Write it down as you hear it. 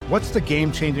What's the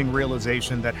game-changing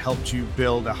realization that helped you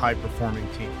build a high-performing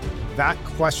team? That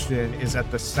question is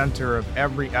at the center of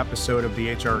every episode of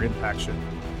the HR Impact Show.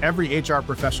 Every HR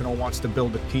professional wants to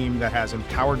build a team that has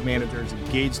empowered managers,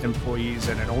 engaged employees,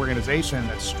 and an organization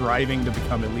that's striving to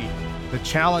become elite. The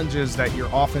challenge is that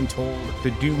you're often told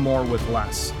to do more with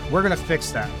less. We're going to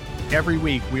fix that. Every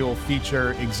week, we will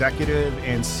feature executive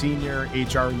and senior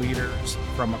HR leaders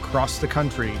from across the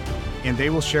country, and they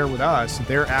will share with us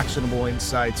their actionable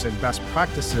insights and best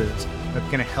practices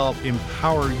that can help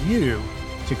empower you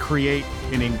to create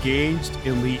an engaged,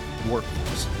 elite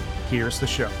workforce. Here's the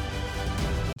show.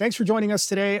 Thanks for joining us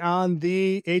today on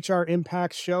the HR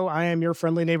Impact Show. I am your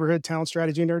friendly neighborhood talent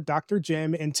strategy nerd, Dr.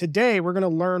 Jim, and today we're going to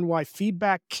learn why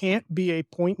feedback can't be a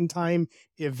point-in-time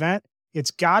event.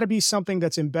 It's got to be something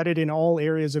that's embedded in all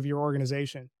areas of your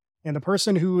organization. And the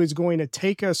person who is going to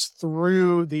take us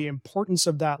through the importance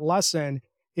of that lesson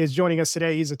is joining us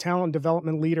today. He's a talent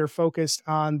development leader focused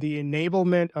on the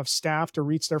enablement of staff to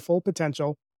reach their full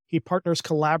potential. He partners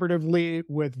collaboratively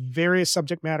with various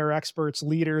subject matter experts,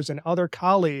 leaders, and other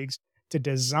colleagues to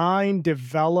design,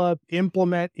 develop,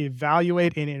 implement,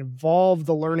 evaluate, and involve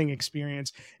the learning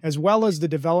experience, as well as the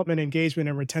development, engagement,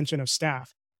 and retention of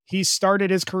staff. He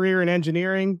started his career in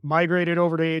engineering, migrated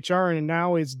over to HR, and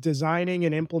now is designing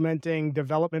and implementing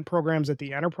development programs at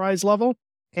the enterprise level.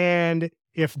 And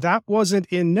if that wasn't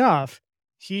enough,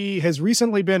 he has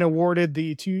recently been awarded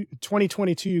the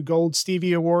 2022 Gold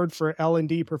Stevie Award for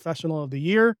L&D Professional of the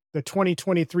Year, the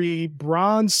 2023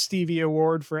 Bronze Stevie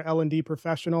Award for L&D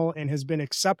Professional, and has been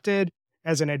accepted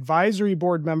as an advisory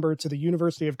board member to the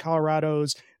University of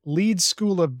Colorado's Leeds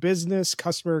School of Business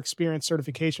Customer Experience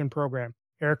Certification Program.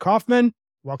 Eric Kaufman,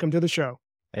 welcome to the show.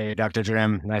 Hey, Dr.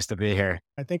 Jim. Nice to be here.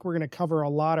 I think we're going to cover a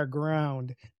lot of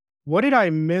ground. What did I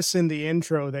miss in the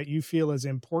intro that you feel is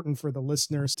important for the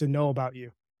listeners to know about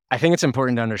you? I think it's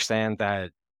important to understand that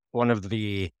one of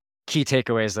the key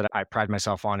takeaways that I pride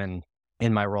myself on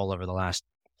in my role over the last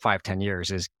 5-10 years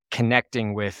is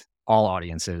connecting with all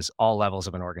audiences, all levels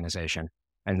of an organization.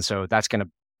 And so that's going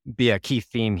to be a key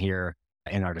theme here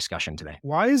in our discussion today.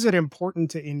 Why is it important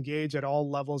to engage at all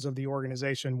levels of the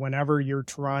organization whenever you're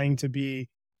trying to be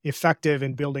effective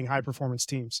in building high-performance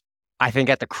teams? I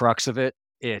think at the crux of it,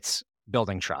 it's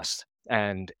building trust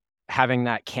and having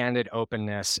that candid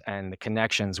openness and the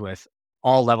connections with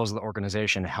all levels of the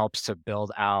organization helps to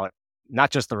build out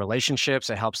not just the relationships,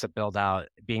 it helps to build out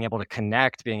being able to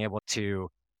connect, being able to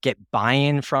get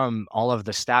buy-in from all of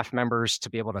the staff members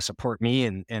to be able to support me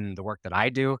in the work that I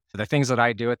do. The things that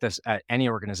I do at any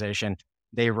organization,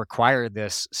 they require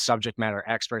this subject matter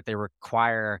expert. They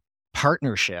require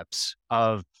partnerships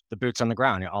of the boots on the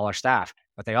ground, all our staff,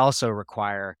 but they also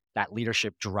require that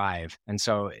leadership drive. And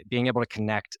so being able to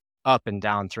connect up and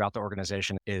down throughout the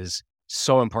organization is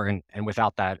so important. And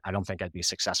without that, I don't think I'd be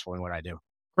successful in what I do.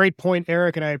 Great point,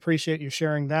 Eric, and I appreciate you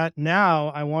sharing that. Now,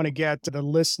 I want to get the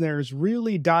listeners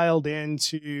really dialed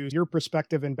into your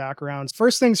perspective and backgrounds.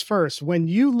 First things first, when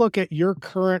you look at your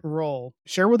current role,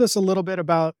 share with us a little bit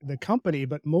about the company,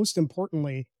 but most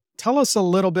importantly, tell us a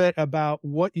little bit about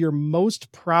what you're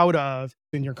most proud of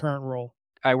in your current role.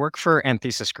 I work for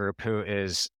Anthesis Group, who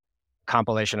is a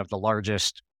compilation of the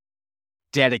largest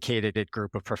dedicated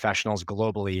group of professionals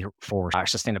globally for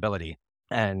sustainability.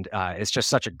 And it's just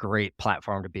such a great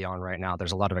platform to be on right now.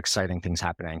 There's a lot of exciting things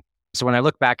happening. So when I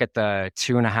look back at the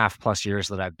 2.5+ years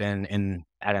that I've been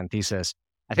at Anthesis,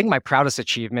 I think my proudest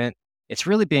achievement, it's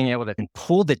really being able to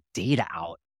pull the data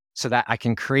out so that I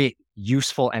can create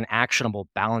useful and actionable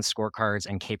balanced scorecards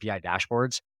and KPI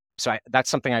dashboards. So that's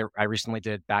something I recently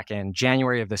did back in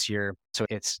January of this year. So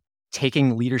it's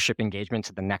taking leadership engagement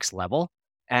to the next level.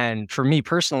 And for me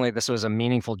personally, this was a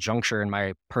meaningful juncture in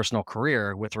my personal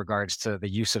career with regards to the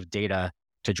use of data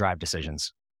to drive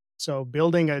decisions. So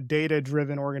building a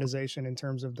data-driven organization in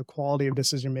terms of the quality of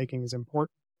decision-making is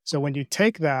important. So when you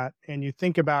take that and you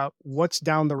think about what's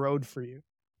down the road for you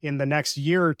in the next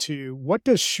year or two, what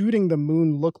does shooting the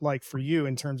moon look like for you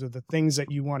in terms of the things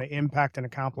that you want to impact and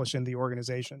accomplish in the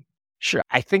organization? Sure.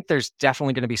 I think there's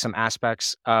definitely going to be some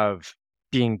aspects of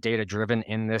being data-driven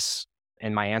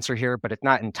in my answer here, but it's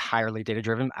not entirely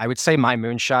data-driven. I would say my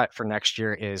moonshot for next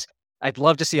year is I'd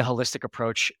love to see a holistic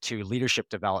approach to leadership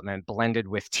development blended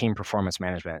with team performance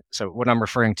management. So what I'm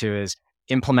referring to is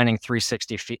implementing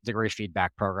 360-degree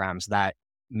feedback programs that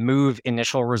move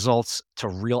initial results to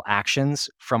real actions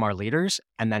from our leaders,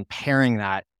 and then pairing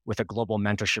that with a global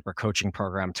mentorship or coaching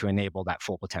program to enable that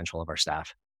full potential of our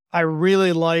staff. I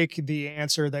really like the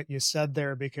answer that you said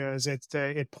there because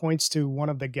it points to one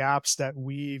of the gaps that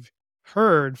we've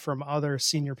heard from other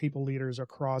senior people leaders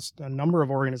across a number of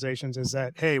organizations is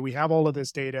that, hey, we have all of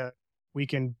this data. We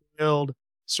can build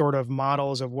sort of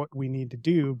models of what we need to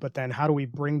do, but then how do we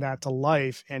bring that to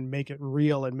life and make it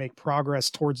real and make progress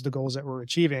towards the goals that we're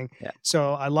achieving? Yeah.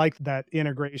 So I like that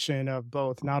integration of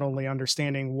both not only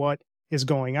understanding what is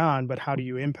going on, but how do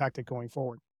you impact it going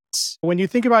forward? When you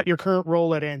think about your current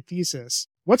role at Anthesis,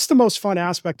 what's the most fun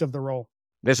aspect of the role?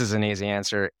 This is an easy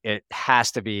answer. It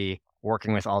has to be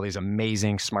working with all these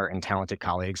amazing, smart, and talented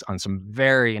colleagues on some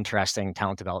very interesting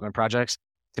talent development projects.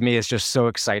 To me, it's just so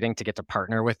exciting to get to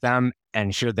partner with them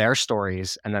and share their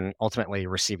stories and then ultimately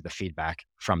receive the feedback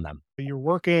from them. You're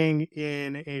working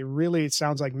in a really, it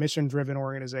sounds like mission driven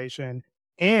organization,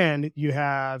 and you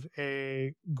have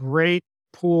a great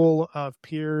pool of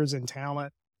peers and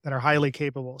talent that are highly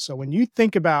capable. So when you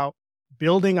think about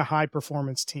building a high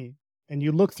performance team and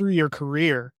you look through your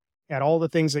career at all the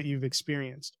things that you've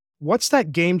experienced, what's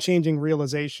that game changing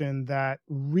realization that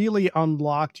really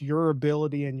unlocked your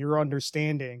ability and your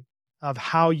understanding of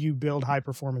how you build high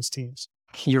performance teams?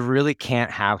 You really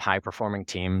can't have high performing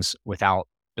teams without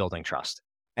building trust.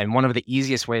 And one of the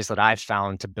easiest ways that I've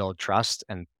found to build trust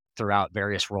and throughout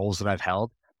various roles that I've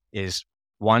held is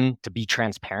one, to be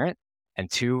transparent, and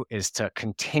two, is to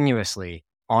continuously,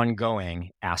 ongoing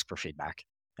ask for feedback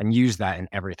and use that in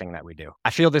everything that we do.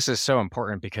 I feel this is so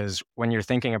important because when you're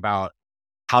thinking about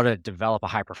how to develop a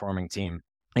high performing team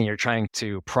and you're trying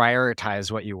to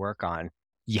prioritize what you work on,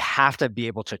 you have to be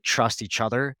able to trust each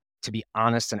other to be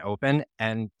honest and open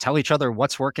and tell each other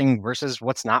what's working versus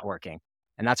what's not working.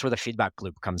 And that's where the feedback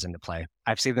loop comes into play.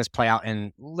 I've seen this play out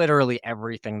in literally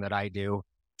everything that I do,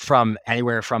 from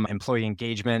anywhere from employee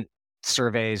engagement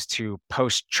surveys to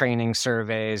post-training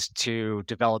surveys to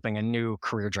developing a new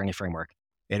career journey framework.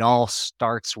 It all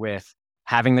starts with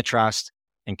having the trust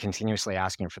and continuously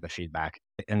asking for the feedback.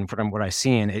 And from what I've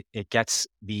seen, it gets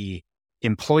the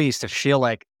employees to feel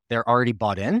like they're already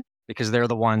bought in because they're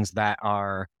the ones that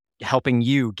are helping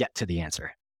you get to the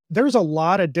answer. There's a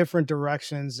lot of different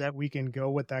directions that we can go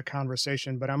with that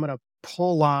conversation, but I'm going to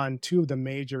pull on two of the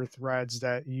major threads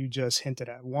that you just hinted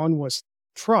at. One was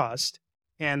trust,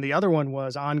 and the other one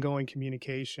was ongoing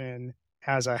communication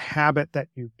as a habit that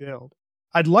you build.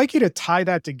 I'd like you to tie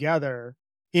that together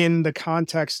in the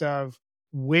context of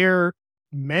where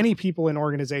many people in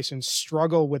organizations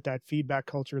struggle with that feedback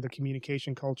culture, the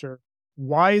communication culture.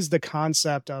 Why is the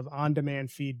concept of on-demand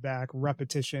feedback,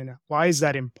 repetition, why is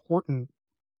that important?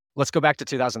 Let's go back to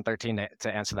 2013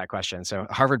 to answer that question. So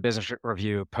Harvard Business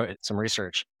Review put some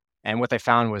research, and what they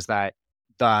found was that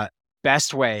the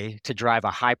best way to drive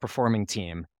a high-performing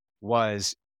team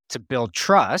was to build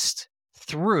trust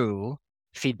through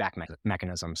feedback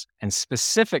mechanisms. And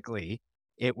specifically,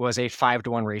 it was a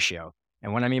 5-to-1 ratio.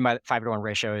 And what I mean by 5-to-1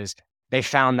 ratio is they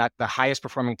found that the highest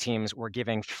performing teams were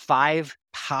giving 5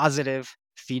 positive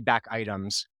feedback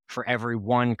items for every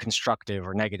 1 constructive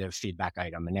or negative feedback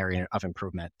item, an area of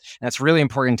improvement. And it's really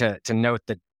important to note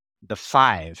that the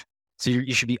 5. So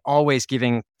you should be always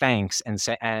giving thanks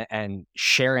and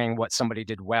sharing what somebody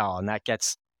did well. And that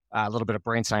gets a little bit of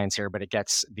brain science here, but it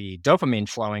gets the dopamine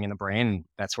flowing in the brain.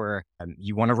 That's where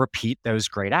you want to repeat those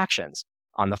great actions.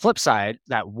 On the flip side,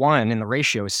 that 1 in the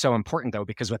ratio is so important though,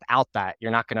 because without that,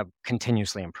 you're not going to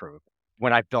continuously improve.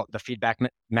 When I built the feedback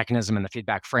mechanism and the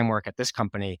feedback framework at this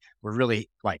company, we really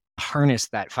harness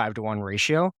that 5-to-1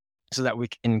 ratio so that we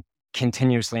can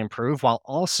continuously improve while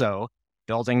also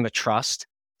building the trust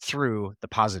through the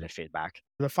positive feedback.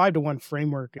 The 5-to-1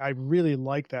 framework, I really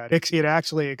like that. It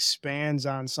actually expands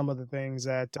on some of the things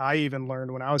that I even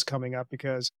learned when I was coming up,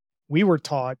 because we were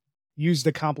taught use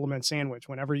the compliment sandwich.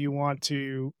 Whenever you want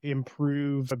to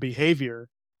improve a behavior,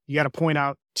 you got to point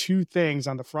out 2 things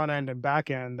on the front end and back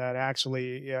end that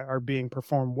actually are being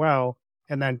performed well,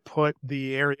 and then put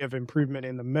the area of improvement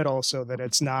in the middle so that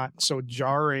it's not so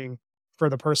jarring for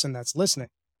the person that's listening.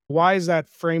 Why is that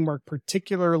framework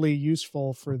particularly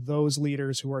useful for those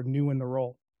leaders who are new in the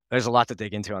role? There's a lot to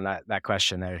dig into on that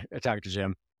question there, Dr.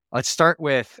 Jim. Let's start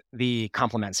with the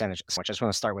compliment sandwich. I just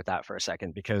want to start with that for a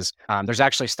second because there's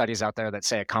actually studies out there that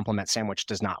say a compliment sandwich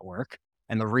does not work.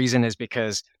 And the reason is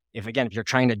because if you're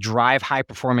trying to drive high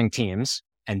performing teams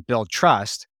and build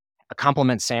trust, a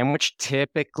compliment sandwich,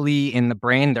 typically in the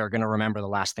brain, they're going to remember the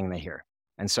last thing they hear.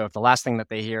 And so if the last thing that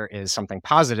they hear is something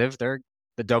positive,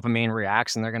 the dopamine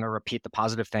reacts and they're going to repeat the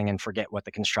positive thing and forget what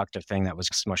the constructive thing that was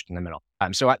smushed in the middle.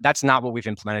 So that's not what we've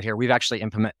implemented here. We've actually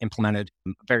implemented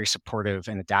very supportive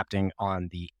and adapting on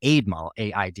the AID model,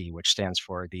 AID, which stands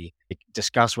for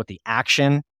discuss what the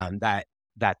action that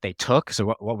they took.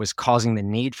 So what was causing the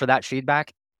need for that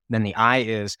feedback. Then the I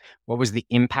is what was the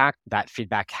impact that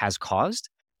feedback has caused,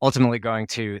 ultimately going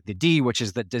to the D, which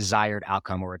is the desired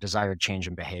outcome or a desired change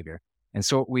in behavior. And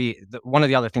so one of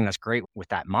the other things that's great with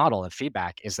that model of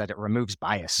feedback is that it removes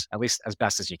bias, at least as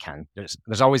best as you can.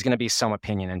 There's always going to be some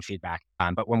opinion in feedback.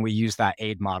 But when we use that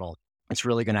aid model, it's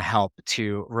really going to help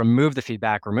to remove the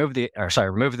feedback, remove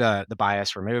the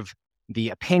bias, remove the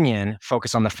opinion,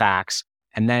 focus on the facts,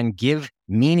 and then give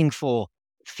meaningful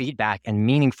feedback and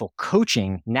meaningful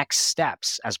coaching next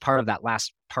steps as part of that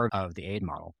last part of the aid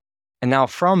model. And now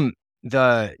from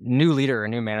the new leader or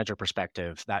new manager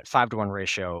perspective, that 5-to-1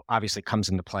 ratio obviously comes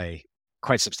into play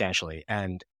quite substantially.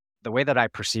 And the way that I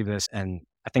perceive this, and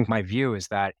I think my view is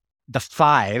that the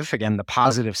 5, again, the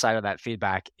positive side of that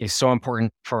feedback is so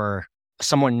important for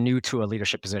someone new to a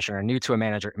leadership position or new to a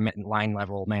manager line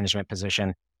level management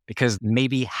position, because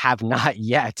maybe have not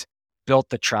yet built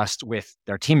the trust with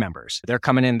their team members. They're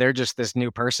coming in, they're just this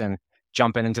new person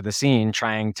jumping into the scene,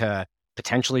 trying to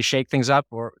potentially shake things up,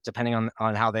 or depending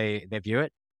on how they view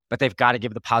it. But they've got to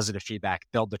give the positive feedback,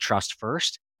 build the trust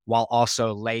first, while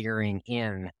also layering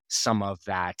in some of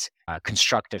that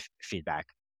constructive feedback,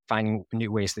 finding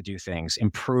new ways to do things,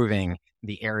 improving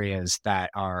the areas that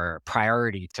are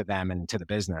priority to them and to the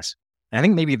business. And I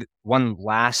think maybe one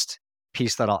last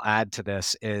piece that I'll add to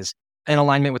this is in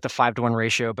alignment with the 5-to-1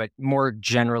 ratio, but more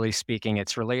generally speaking,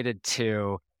 it's related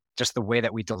to just the way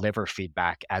that we deliver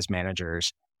feedback as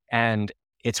managers. And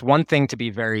it's one thing to be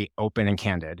very open and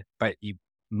candid, but you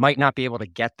might not be able to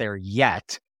get there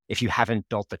yet if you haven't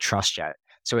built the trust yet.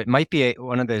 So it might be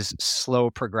one of those slow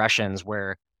progressions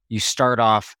where you start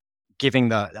off giving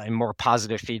the more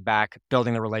positive feedback,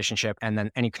 building the relationship, and then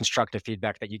any constructive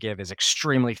feedback that you give is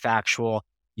extremely factual.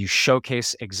 You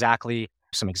showcase exactly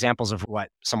some examples of what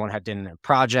someone had done in a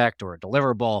project or a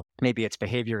deliverable. Maybe it's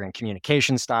behavior and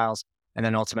communication styles. And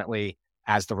then ultimately,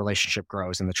 as the relationship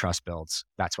grows and the trust builds,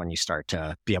 that's when you start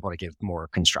to be able to give more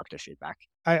constructive feedback.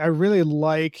 I really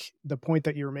like the point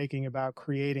that you're making about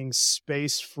creating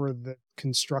space for the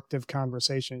constructive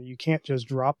conversation. You can't just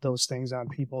drop those things on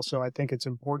people. So I think it's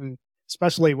important,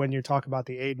 especially when you talk about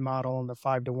the aid model and the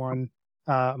 5-to-1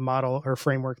 model or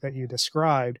framework that you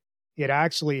described. It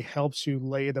actually helps you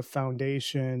lay the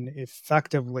foundation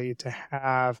effectively to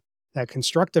have that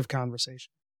constructive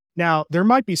conversation. Now, there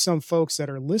might be some folks that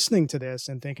are listening to this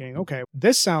and thinking, okay,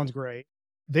 this sounds great.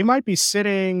 They might be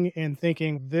sitting and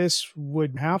thinking this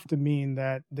would have to mean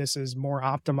that this is more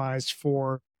optimized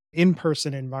for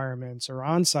in-person environments or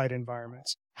on-site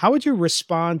environments. How would you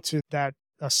respond to that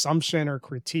assumption or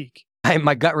critique?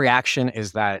 My gut reaction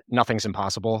is that nothing's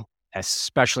impossible,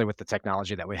 especially with the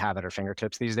technology that we have at our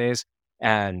fingertips these days.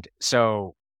 And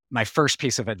so my first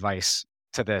piece of advice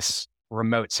to this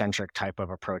remote-centric type of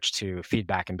approach to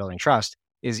feedback and building trust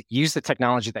is use the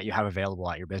technology that you have available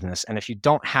at your business. And if you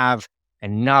don't have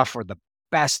enough or the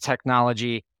best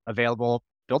technology available,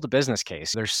 build a business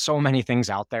case. There's so many things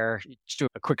out there. You just do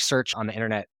a quick search on the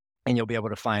internet and you'll be able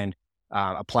to find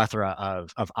a plethora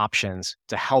of options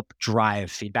to help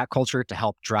drive feedback culture, to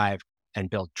help drive and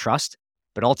build trust,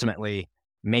 but ultimately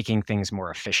making things more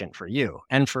efficient for you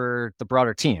and for the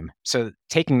broader team. So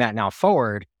taking that now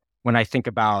forward, when I think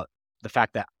about the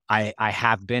fact that I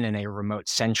have been in a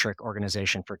remote-centric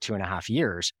organization for 2.5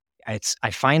 years, I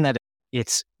find that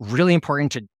it's really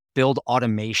important to build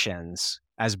automations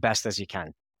as best as you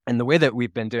can. And the way that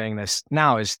we've been doing this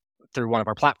now is through one of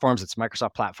our platforms. It's a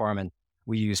Microsoft platform, and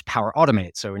we use Power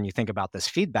Automate. So when you think about this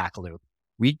feedback loop,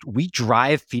 we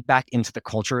drive feedback into the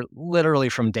culture literally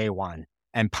from day one.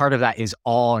 And part of that is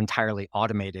all entirely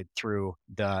automated through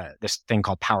this thing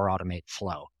called Power Automate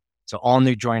Flow. So all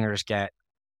new joiners get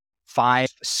 5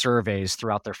 surveys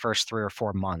throughout their first 3 or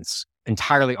 4 months,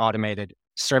 entirely automated.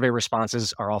 Survey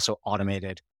responses are also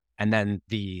automated. And then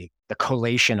the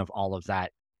collation of all of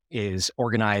that is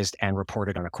organized and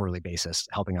reported on a quarterly basis,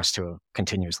 helping us to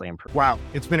continuously improve. Wow,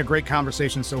 it's been a great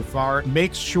conversation so far.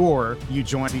 Make sure you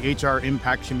join the HR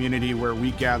Impact community, where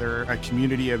we gather a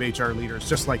community of HR leaders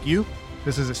just like you.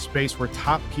 This is a space where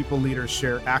top people leaders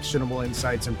share actionable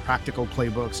insights and practical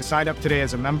playbooks. Sign up today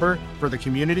as a member for the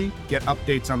community. Get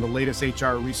updates on the latest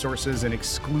HR resources and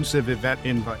exclusive event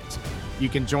invites. You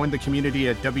can join the community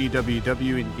at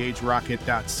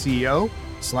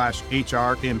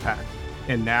www.engagerocket.co/HR Impact.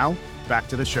 And now, back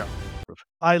to the show.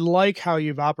 I like how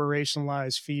you've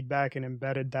operationalized feedback and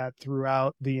embedded that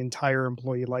throughout the entire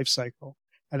employee lifecycle.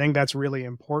 I think that's really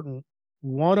important.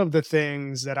 One of the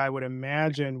things that I would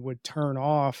imagine would turn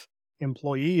off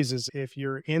employees is if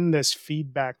you're in this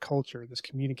feedback culture, this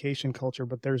communication culture,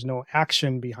 but there's no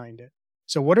action behind it.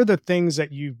 So what are the things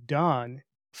that you've done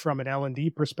from an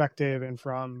L&D perspective and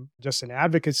from just an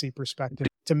advocacy perspective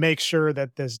to make sure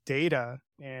that this data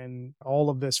and all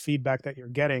of this feedback that you're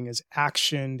getting is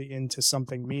actioned into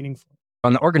something meaningful?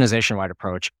 On the organization-wide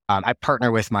approach, I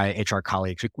partner with my HR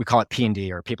colleagues. We call it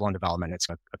P&D, or People in Development. It's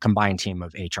a combined team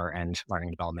of HR and learning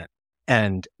and development.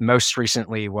 And most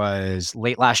recently was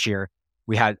late last year,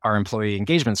 we had our employee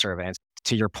engagement survey. And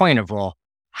to your point of, well,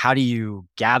 how do you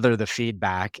gather the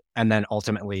feedback and then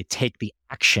ultimately take the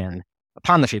action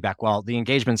upon the feedback? Well, the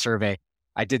engagement survey,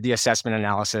 I did the assessment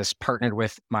analysis, partnered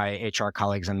with my HR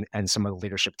colleagues and some of the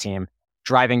leadership team,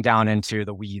 driving down into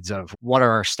the weeds of what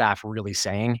are our staff really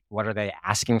saying? What are they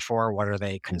asking for? What are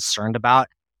they concerned about?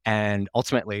 And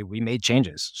ultimately, we made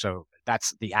changes. So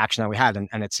that's the action that we had.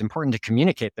 And it's important to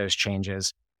communicate those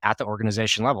changes at the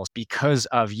organization levels. Because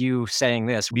of you saying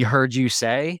this, we heard you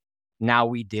say, now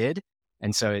we did.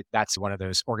 And so that's one of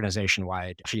those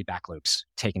organization-wide feedback loops,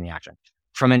 taking the action.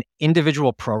 From an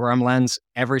individual program lens,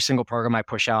 every single program I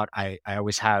push out, I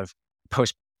always have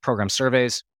post-program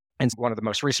surveys. And one of the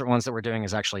most recent ones that we're doing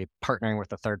is actually partnering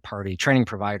with a third-party training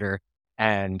provider.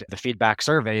 And the feedback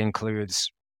survey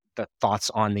includes the thoughts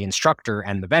on the instructor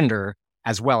and the vendor,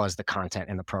 as well as the content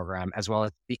in the program, as well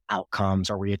as the outcomes.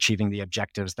 Are we achieving the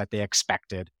objectives that they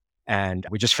expected? And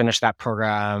we just finished that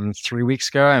program 3 weeks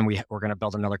ago, and we're going to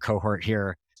build another cohort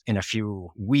here in a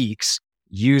few weeks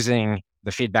using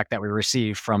the feedback that we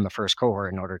received from the first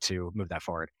cohort in order to move that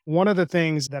forward. One of the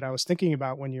things that I was thinking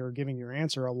about when you were giving your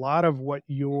answer, a lot of what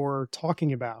you're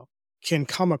talking about can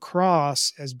come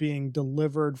across as being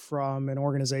delivered from an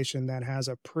organization that has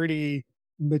a pretty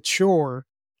mature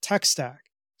tech stack.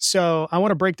 So I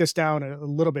want to break this down a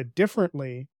little bit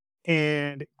differently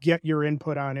and get your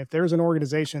input on, if there's an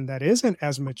organization that isn't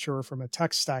as mature from a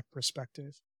tech stack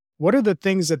perspective, what are the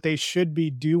things that they should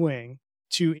be doing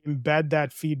to embed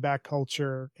that feedback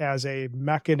culture as a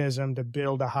mechanism to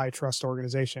build a high trust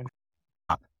organization?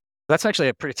 That's actually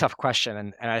a pretty tough question.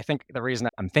 And I think the reason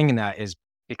I'm thinking that is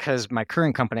because my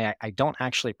current company, I don't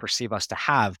actually perceive us to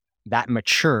have that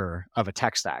mature of a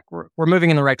tech stack. We're moving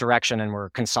in the right direction and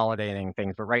we're consolidating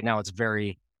things, but right now it's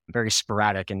very, very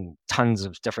sporadic and tons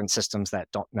of different systems that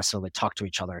don't necessarily talk to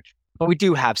each other. But we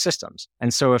do have systems.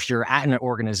 And so if you're at an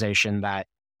organization that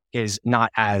is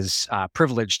not as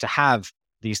privileged to have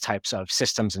these types of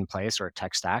systems in place or a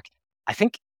tech stack, I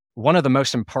think one of the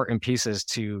most important pieces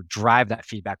to drive that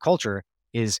feedback culture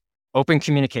is open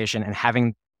communication and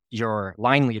having your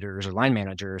line leaders or line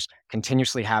managers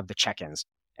continuously have the check-ins.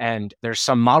 And there's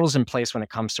some models in place when it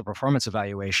comes to performance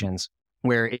evaluations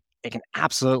where it can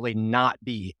absolutely not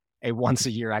be a once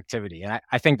a year activity. And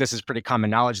I think this is pretty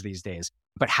common knowledge these days.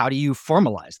 But how do you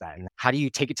formalize that? And how do you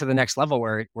take it to the next level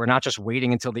where we're not just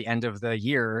waiting until the end of the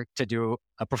year to do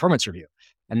a performance review?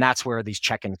 And that's where these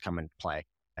check-ins come into play.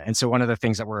 And so one of the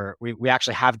things that we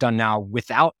actually have done now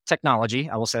without technology,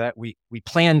 I will say that we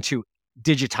plan to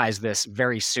digitize this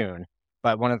very soon.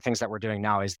 But one of the things that we're doing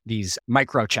now is these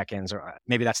micro check-ins, or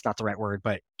maybe that's not the right word,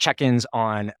 but check-ins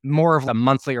on more of a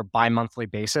monthly or bi-monthly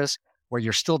basis where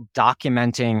you're still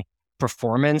documenting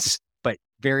performance, but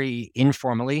very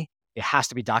informally. It has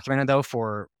to be documented though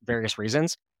for various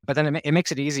reasons. But then it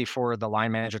makes it easy for the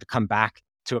line manager to come back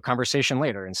to a conversation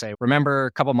later and say, remember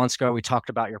a couple months ago, we talked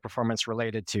about your performance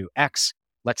related to X.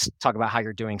 Let's talk about how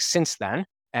you're doing since then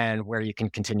and where you can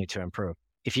continue to improve.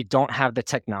 If you don't have the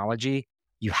technology,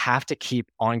 you have to keep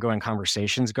ongoing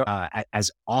conversations as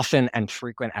often and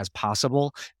frequent as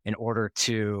possible in order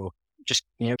to just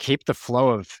keep the flow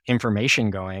of information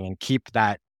going and keep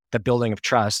the building of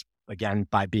trust, again,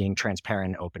 by being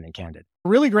transparent, open, and candid.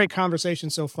 Really great conversation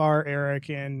so far, Eric.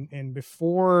 And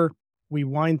before we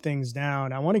wind things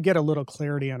down, I want to get a little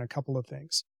clarity on a couple of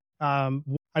things.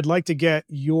 I'd like to get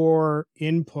your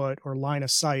input or line of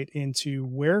sight into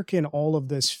where can all of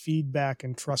this feedback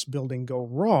and trust building go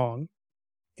wrong?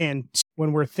 And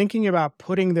when we're thinking about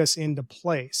putting this into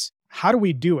place, how do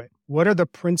we do it? What are the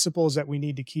principles that we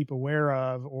need to keep aware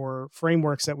of or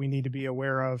frameworks that we need to be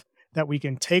aware of that we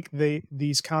can take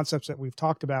these concepts that we've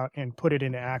talked about and put it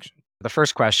into action? The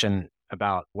first question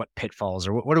about what pitfalls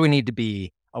or what do we need to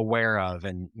be aware of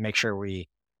and make sure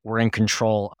we're in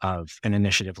control of an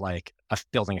initiative like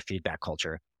building a feedback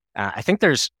culture. I think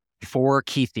there's 4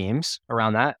 key themes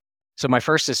around that. So my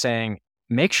first is saying,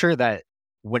 make sure that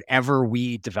whatever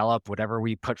we develop, whatever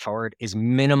we put forward is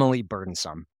minimally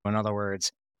burdensome. In other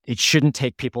words, it shouldn't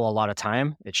take people a lot of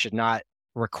time. It should not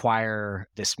require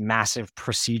this massive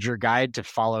procedure guide to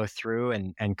follow through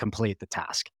and complete the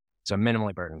task. So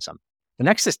minimally burdensome. The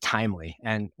next is timely.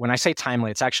 And when I say timely,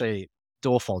 it's actually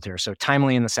dual-fold here. So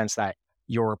timely in the sense that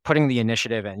you're putting the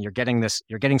initiative and you're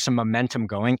getting some momentum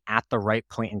going at the right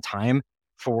point in time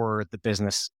for the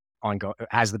business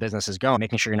as the business is going,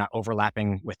 making sure you're not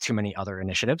overlapping with too many other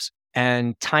initiatives.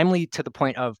 And timely to the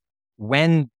point of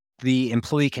when the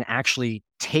employee can actually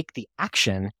take the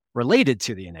action related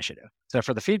to the initiative. So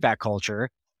for the feedback culture,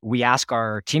 we ask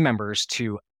our team members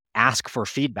to ask for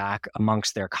feedback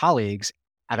amongst their colleagues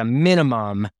at a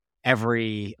minimum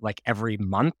every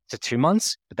month to 2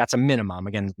 months, but that's a minimum.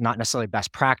 Again, not necessarily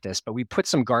best practice, but we put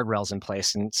some guardrails in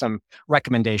place and some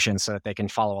recommendations so that they can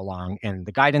follow along in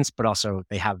the guidance, but also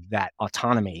they have that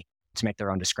autonomy to make their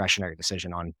own discretionary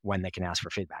decision on when they can ask for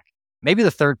feedback. Maybe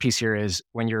the third piece here is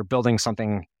when you're building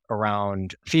something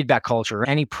around feedback culture,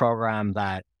 any program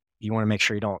that you want to make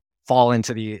sure you don't fall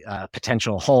into the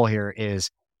potential hole here is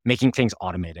making things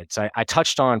automated. So I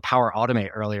touched on Power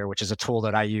Automate earlier, which is a tool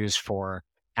that I use for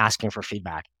asking for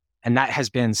feedback. And that has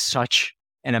been such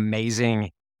an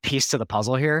amazing piece to the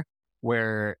puzzle here,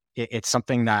 where it's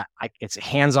something that it's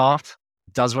hands off,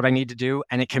 does what I need to do,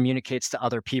 and it communicates to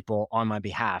other people on my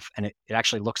behalf. And it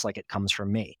actually looks like it comes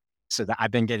from me. So that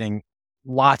I've been getting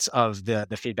lots of the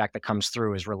feedback that comes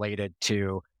through is related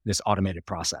to this automated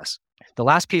process. The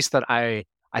last piece that I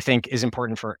think is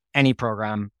important for any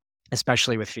program,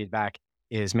 especially with feedback,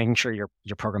 is making sure your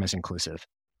program is inclusive.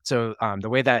 So the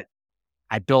way that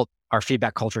I built our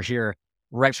feedback culture here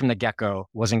right from the get-go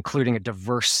was including a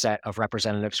diverse set of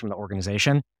representatives from the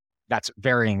organization. That's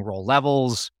varying role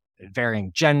levels,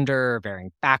 varying gender,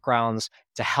 varying backgrounds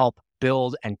to help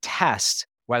build and test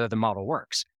whether the model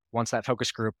works. Once that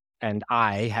focus group and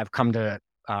I have come to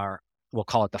we'll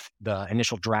call it the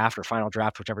initial draft or final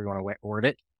draft, whichever you want to word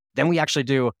it, then we actually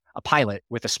do a pilot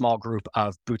with a small group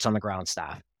of boots on the ground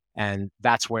staff. And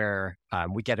that's where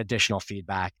we get additional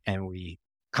feedback and we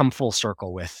come full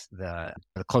circle with the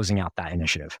closing out that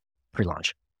initiative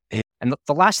pre-launch. And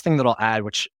the last thing that I'll add,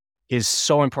 which is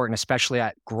so important, especially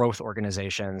at growth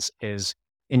organizations, is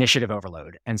initiative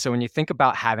overload. And so when you think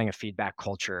about having a feedback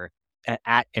culture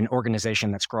at an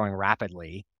organization that's growing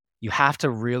rapidly, you have to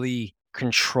really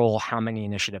control how many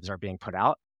initiatives are being put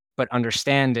out, but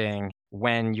understanding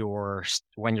when your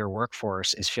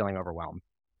workforce is feeling overwhelmed.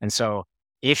 And so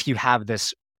if you have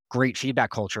this great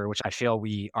feedback culture, which I feel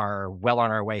we are well on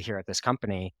our way here at this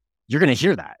company, you're going to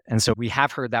hear that. And so we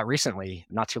have heard that recently,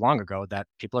 not too long ago, that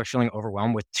people are feeling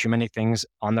overwhelmed with too many things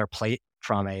on their plate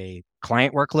from a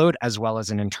client workload as well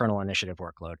as an internal initiative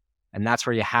workload. And that's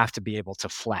where you have to be able to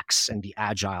flex and be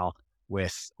agile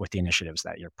with the initiatives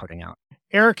that you're putting out.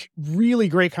 Eric, really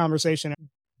great conversation.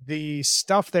 The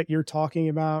stuff that you're talking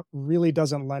about really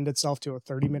doesn't lend itself to a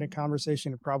 30-minute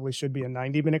conversation. It probably should be a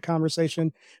 90-minute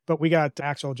conversation, but we got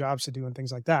actual jobs to do and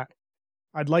things like that.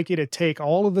 I'd like you to take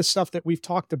all of the stuff that we've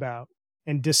talked about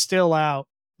and distill out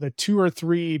the 2 or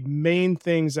 3 main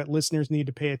things that listeners need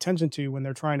to pay attention to when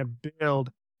they're trying to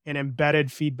build an embedded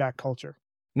feedback culture.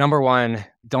 Number one,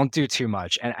 don't do too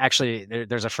much. And actually,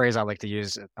 there's a phrase I like to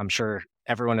use. I'm sure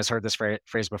everyone has heard this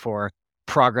phrase before: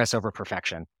 progress over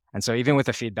perfection. And so even with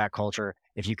a feedback culture,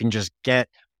 if you can just get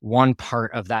one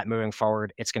part of that moving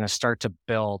forward, it's going to start to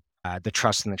build the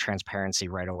trust and the transparency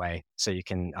right away. So you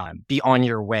can be on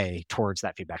your way towards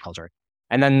that feedback culture.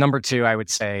 And then number 2, I would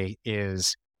say,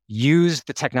 is use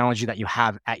the technology that you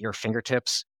have at your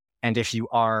fingertips. And if you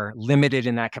are limited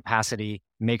in that capacity,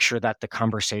 make sure that the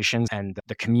conversations and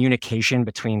the communication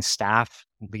between staff,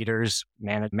 leaders,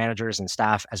 managers, and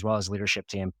staff, as well as leadership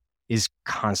team, is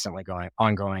constantly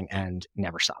ongoing and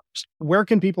never stops. Where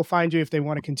can people find you if they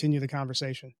want to continue the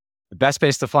conversation? The best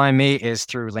place to find me is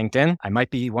through LinkedIn. I might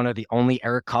be one of the only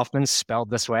Eric Kaufmans spelled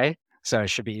this way, so it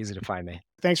should be easy to find me.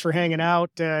 Thanks for hanging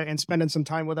out and spending some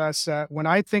time with us. When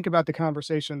I think about the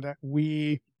conversation that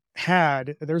we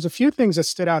had, there's a few things that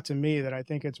stood out to me that I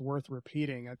think it's worth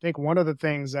repeating. I think one of the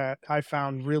things that I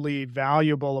found really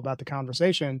valuable about the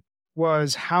conversation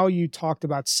was how you talked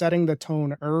about setting the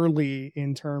tone early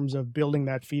in terms of building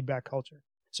that feedback culture.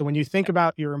 So when you think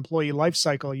about your employee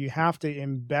lifecycle, you have to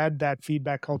embed that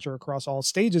feedback culture across all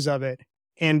stages of it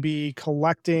and be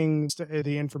collecting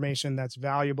the information that's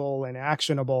valuable and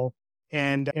actionable,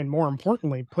 and more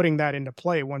importantly, putting that into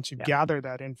play once you gather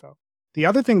that info. The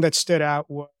other thing that stood out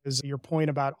was your point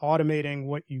about automating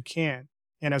what you can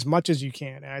and as much as you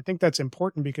can. And I think that's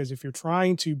important because if you're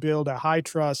trying to build a high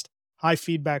trust, high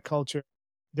feedback culture,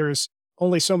 there's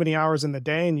only so many hours in the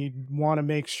day, and you want to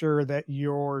make sure that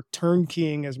you're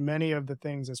turnkeying as many of the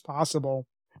things as possible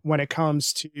when it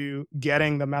comes to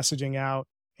getting the messaging out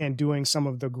and doing some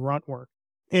of the grunt work.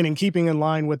 And in keeping in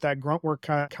line with that grunt work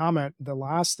comment, the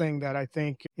last thing that I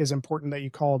think is important that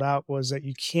you called out was that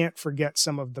you can't forget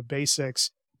some of the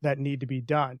basics that need to be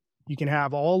done. You can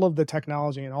have all of the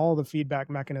technology and all the feedback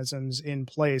mechanisms in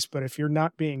place, but if you're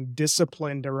not being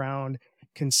disciplined around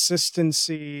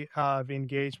consistency of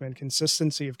engagement,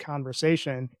 consistency of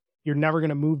conversation, you're never going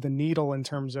to move the needle in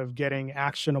terms of getting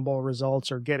actionable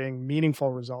results or getting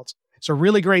meaningful results. So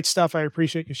really great stuff. I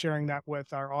appreciate you sharing that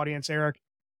with our audience, Eric.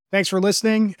 Thanks for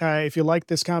listening. If you like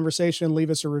this conversation, leave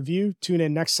us a review. Tune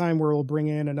in next time where we'll bring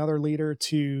in another leader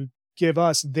to give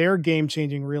us their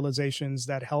game-changing realizations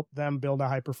that help them build a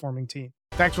high-performing team.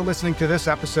 Thanks for listening to this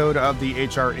episode of the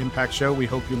HR Impact Show. We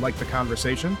hope you liked the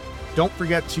conversation. Don't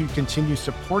forget to continue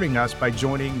supporting us by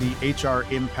joining the HR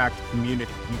Impact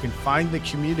community. You can find the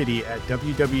community at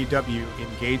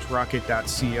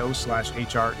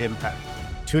www.engagerocket.co/HR Impact.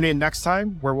 Tune in next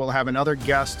time where we'll have another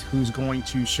guest who's going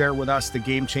to share with us the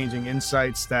game-changing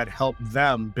insights that help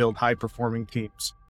them build high-performing teams.